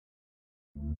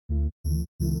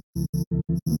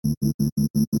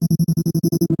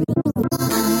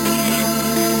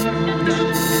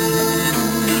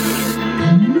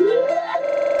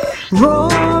Roll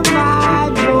my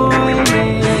joy,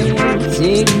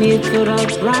 take me to the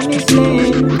promised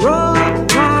land. Roll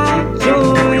my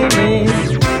joy,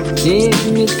 take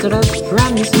me to the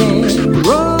promised land.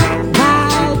 Roll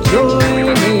my joy,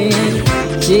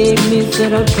 take me to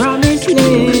the promised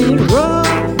land. Roll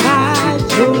my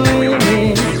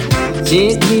joy,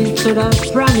 take me to the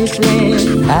promised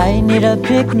land. I need a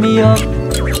pick me up.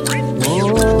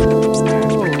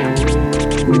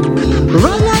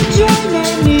 Roll my joy,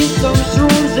 need some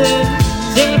shrooms and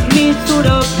take me to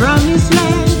the promised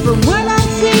land. From what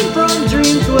I've seen, from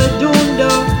dreams we're doomed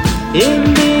up,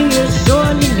 ending is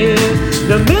surely near.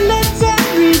 The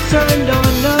military turned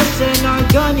on us and are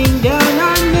gunning down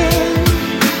our men.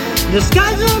 The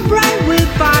skies are bright with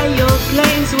fire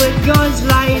flames, with guns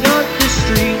light up the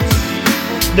streets.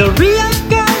 The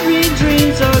reoccurring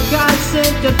dreams of God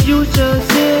sent the future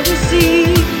to the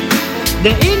sea.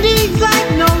 The ending's like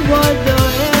no other,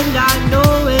 and I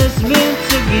know it's meant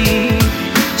to be.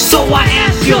 So I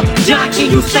ask you, John,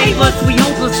 can you save us? We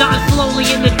hopeless, dying slowly,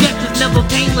 and the death is never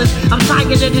painless. I'm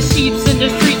tired of the sheeps in the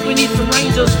streets, we need some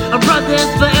rangers. A brother is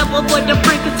forever, but the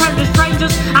brink can turn to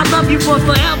strangers. I love you for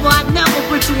forever, I never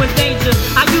put you in danger.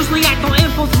 I usually act on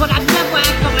impulse, but I never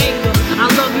act on anger. I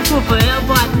love you for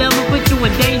forever, I never put you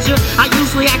in danger. I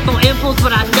usually act on impulse, but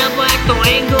I never act on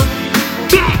anger.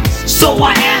 Back! So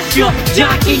I ask you,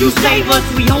 John, can you save us?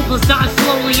 We hopeless, dying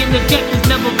slowly, and the death is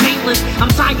never painless. I'm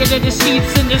tired of the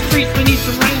sheeps in the streets, we need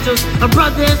some rangers. A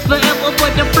brother is forever,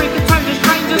 but the brink can turn to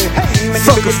strangers.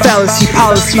 Fuck a fallacy,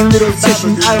 policy, little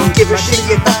attention. I don't give a shit,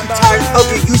 get fucking tired of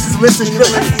your useless shit.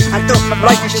 I don't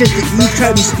like the shit that you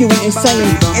try to be spewing and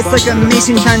saying. It's like a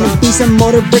mason trying to be some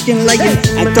motor brick and legging.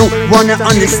 I don't wanna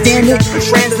understand it,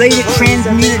 translate it,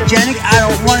 transmutagenic. I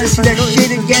don't wanna see that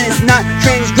shit again. It's not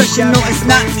transgressional, it's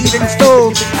not even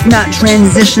stole. Not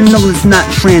transitional, it's not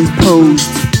transposed.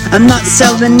 I'm not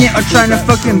selling it or trying to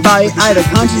fucking buy it either.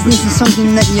 Consciousness is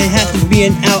something that you have to be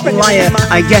an outlier.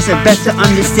 I guess I best to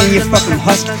understand your fucking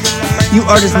husk. You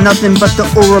are just nothing but the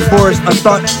Ouroboros of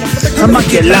thought. A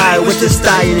monkey lie with a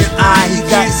style in his eye. He's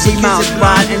got 6 miles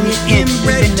wide and he's in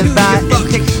the vibe. And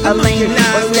pick a lane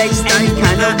or legs any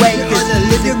kind of way, cause the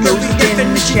lizard goes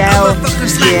in the shower.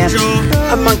 Yeah,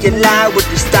 a monkey lie with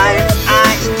a style in his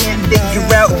eye. He can't figure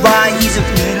out why he's a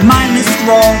mindless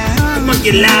thrall. A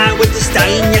monkey lie with the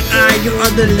style in your eye. You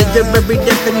are the literary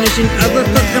definition of a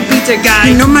fucking pizza guy.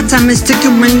 You know my time is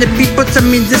ticking when the people tell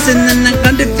me this, and then I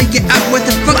gotta figure out what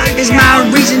the fuck is my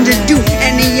reason to do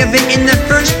any of it in the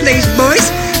first place,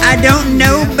 boys. I don't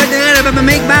know, but I'ma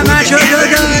make my choice.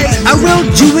 I will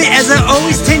do it as I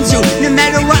always tend to, no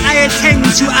matter what I attend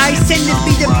to. I tend to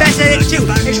be the best at it too.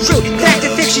 It's true, fact or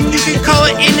fiction, you can call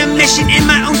it intermission. And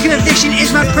my own conviction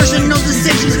is my personal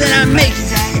decisions that I make.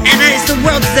 And it's the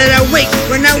world that I wake.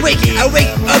 When I wake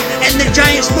up and the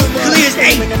giant smoke clears.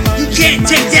 Hey, you can't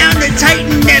take down the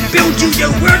titan that built you.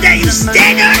 The world that you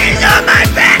stand on is on my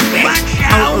back, bitch.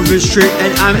 Out of his trip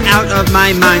and I'm out of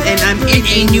my mind, and I'm in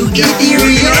a new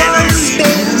ethereal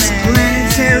space.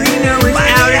 Planetary, no, it's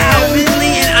out of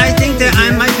heavenly, and I think that I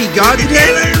might be God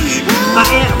today. I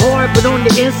act hard, but on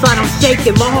the inside I'm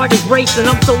shaking. My heart is racing,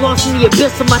 I'm so lost in the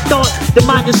abyss of my thoughts. The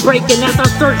mind is breaking as I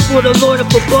search for the Lord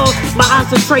up above. My eyes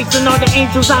are tracing all the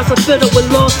angels' eyes are filled with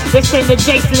love. They stand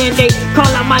adjacent and they call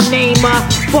out my name. I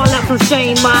fall out from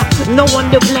shame, I no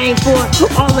one to blame for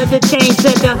all of the things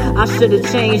that I should have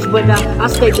changed. But I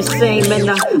stay the same, and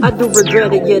I do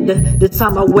regret it, yeah, the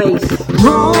time I waste.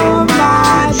 Roll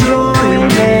my joy,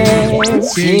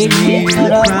 take me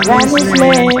to the promised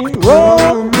land.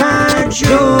 Roll my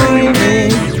joy,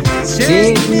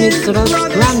 take me to the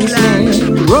promised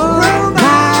land. Roll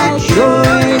my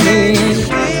joy,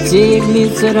 take me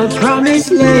to the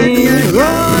promised land.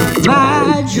 Roll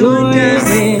my joy,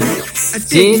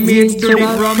 take me to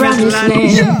the promised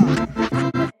land.